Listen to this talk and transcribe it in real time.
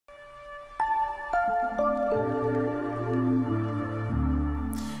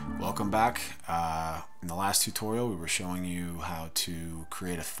welcome back. In the last tutorial we were showing you how to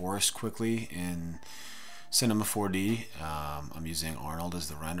create a forest quickly in Cinema 4D. I'm using Arnold as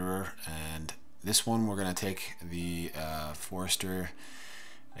the renderer, and this one we're going to take the forester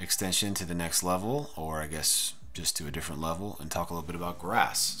extension to the next level, or I guess just to a different level, and talk a little bit about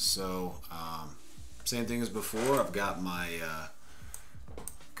grass. So same thing as before. I've got my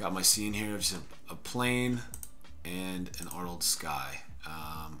scene here, just a plane and an Arnold sky.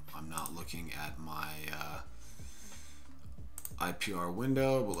 I'm not looking at my IPR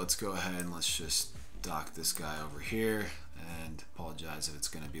window, but let's go ahead and let's just dock this guy over here, and apologize if it's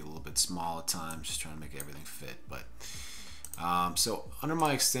going to be a little bit small at times, just trying to make everything fit. But so under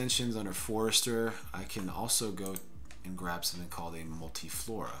my extensions, under Forester, I can also go and grab something called a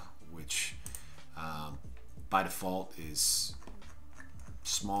Multiflora, which by default is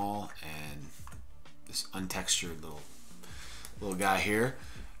small and this untextured little guy here.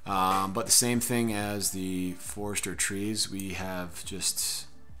 But the same thing as the Forester trees, we have just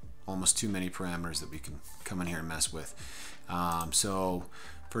almost too many parameters that we can come in here and mess with. So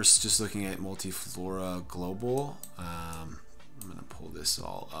first, just looking at Multiflora global, I'm gonna pull this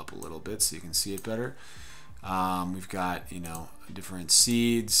all up a little bit so you can see it better. We've got, different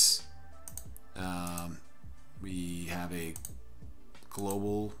seeds. We have a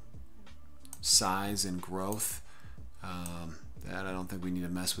global size and growth. That I don't think we need to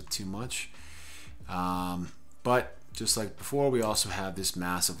mess with too much. But just like before, we also have this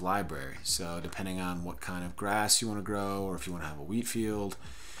massive library. So depending on what kind of grass you want to grow, or if you want to have a wheat field,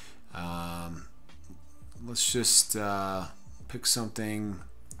 let's just pick something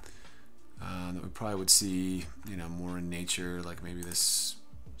that we probably would see, more in nature, like maybe this.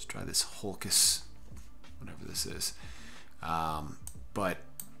 Let's try this Holcus, whatever this is. But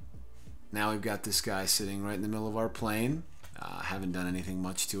now we've got this guy sitting right in the middle of our plane. Haven't done anything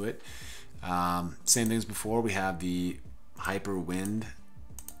much to it. Same things before. We have the hyper wind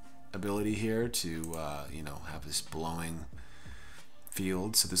ability here to have this blowing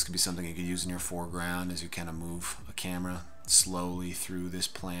field. So this could be something you could use in your foreground as you kind of move a camera slowly through this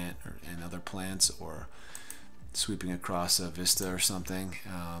plant and other plants, or sweeping across a vista or something.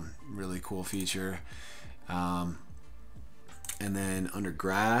 Really cool feature. And then under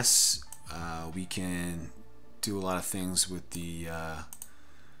grass, we can do a lot of things with the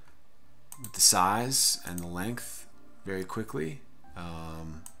size and the length very quickly,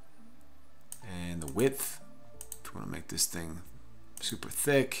 and the width. If we want to make this thing super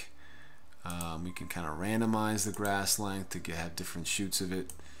thick, we can kind of randomize the grass length to have different shoots of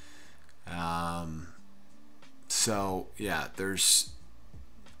it. So yeah, there's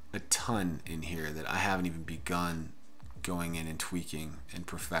a ton in here that I haven't even begun going in and tweaking and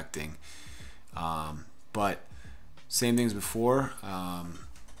perfecting. But same things before.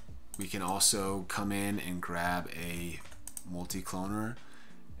 We can also come in and grab a multicloner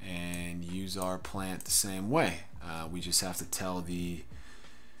and use our plant the same way. We just have to tell the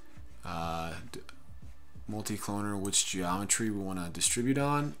multicloner which geometry we want to distribute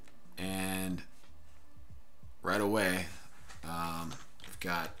on, and right away we've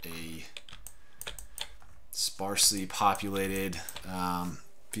got a sparsely populated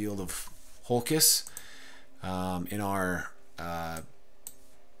field of Holcus. In our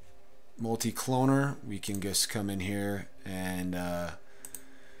multicloner, we can just come in here and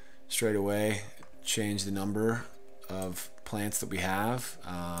straight away change the number of plants that we have.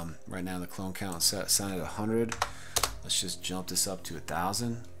 Right now the clone count is set at 100. Let's just jump this up to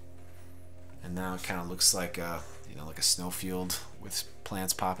 1,000, and now it kind of looks like like a snowfield with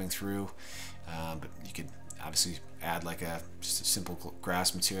plants popping through. But you could obviously add like just a simple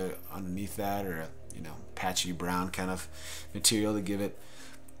grass material underneath that, or a patchy brown kind of material to give it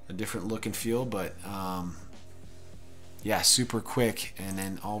a different look and feel. But yeah, super quick. And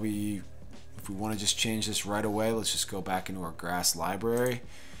then if we want to just change this right away, let's just go back into our grass library,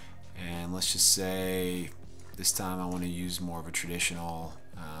 and let's just say this time I want to use more of a traditional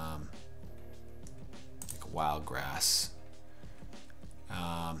like a wild grass.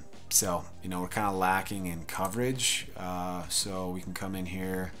 So we're kind of lacking in coverage, so we can come in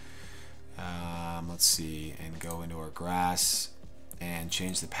here, let's see, and go into our grass and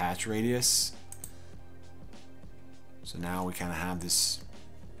change the patch radius. So now we kind of have this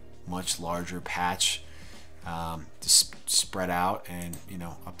much larger patch, just spread out and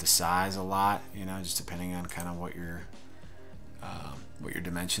up to size a lot, just depending on kind of what your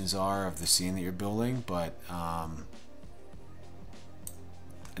dimensions are of the scene that you're building. But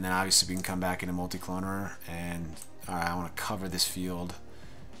and then obviously we can come back into multicloner and alright, I want to cover this field,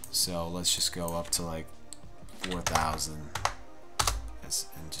 so let's just go up to like 4,000 was,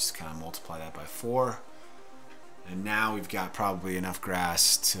 and just kind of multiply that by 4. And now we've got probably enough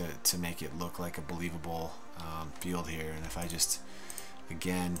grass to make it look like a believable field here. And if I just,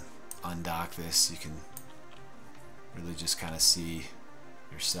 again, undock this, you can really just kind of see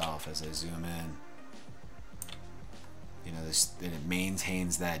yourself as I zoom in. You know, that it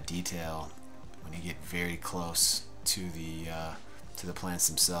maintains that detail when you get very close to the plants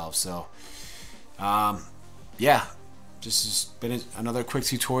themselves. So, yeah, this has been another quick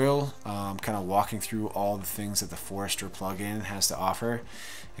tutorial, kind of walking through all the things that the Forester plugin has to offer.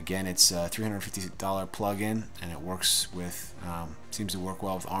 Again, it's a $350 plugin, and it works with, seems to work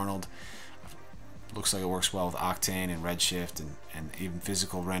well with Arnold. Looks like it works well with Octane and Redshift and even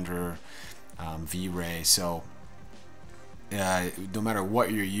Physical Renderer, V-Ray. So no matter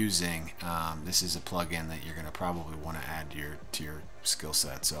what you're using, this is a plugin that you're going to probably want to add to your skill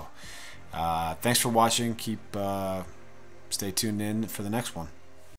set. So thanks for watching. Stay tuned in for the next one.